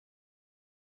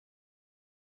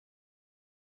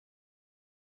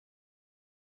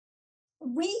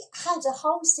we had a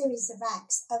whole series of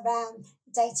acts around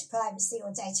data privacy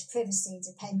or data privacy,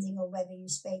 depending on whether you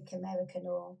speak American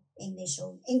or English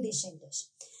or English.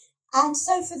 And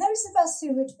so for those of us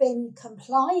who had been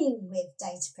complying with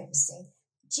data privacy,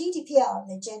 GDPR,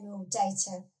 the General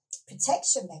Data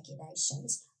Protection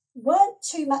Regulations, weren't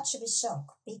too much of a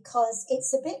shock, because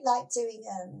it's a bit like doing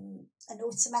an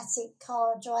automatic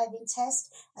car driving test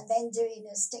and then doing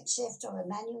a stick shift or a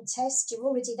manual test. You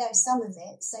already know some of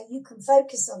it, so you can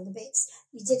focus on the bits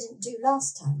you didn't do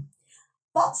last time.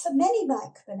 But for many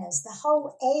micropreneurs, the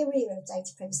whole area of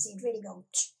data privacy had really gone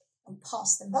and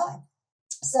passed them by.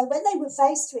 So when they were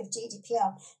faced with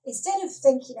GDPR, instead of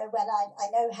thinking, I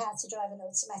know how to drive an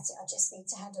automatic, I just need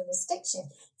to handle a stick shift,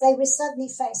 they were suddenly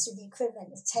faced with the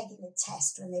equivalent of taking a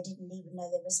test when they didn't even know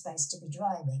they were supposed to be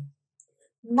driving.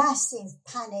 Massive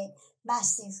panic,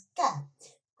 massive gap.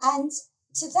 And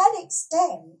to that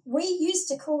extent, we used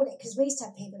to call it, because we used to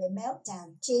have people in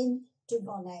meltdown, gin,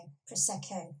 Dubonnet,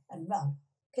 Prosecco and rum.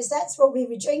 Because that's what we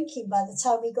were drinking by the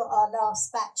time we got our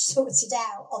last batch sorted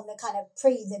out on the kind of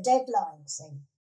the deadline thing.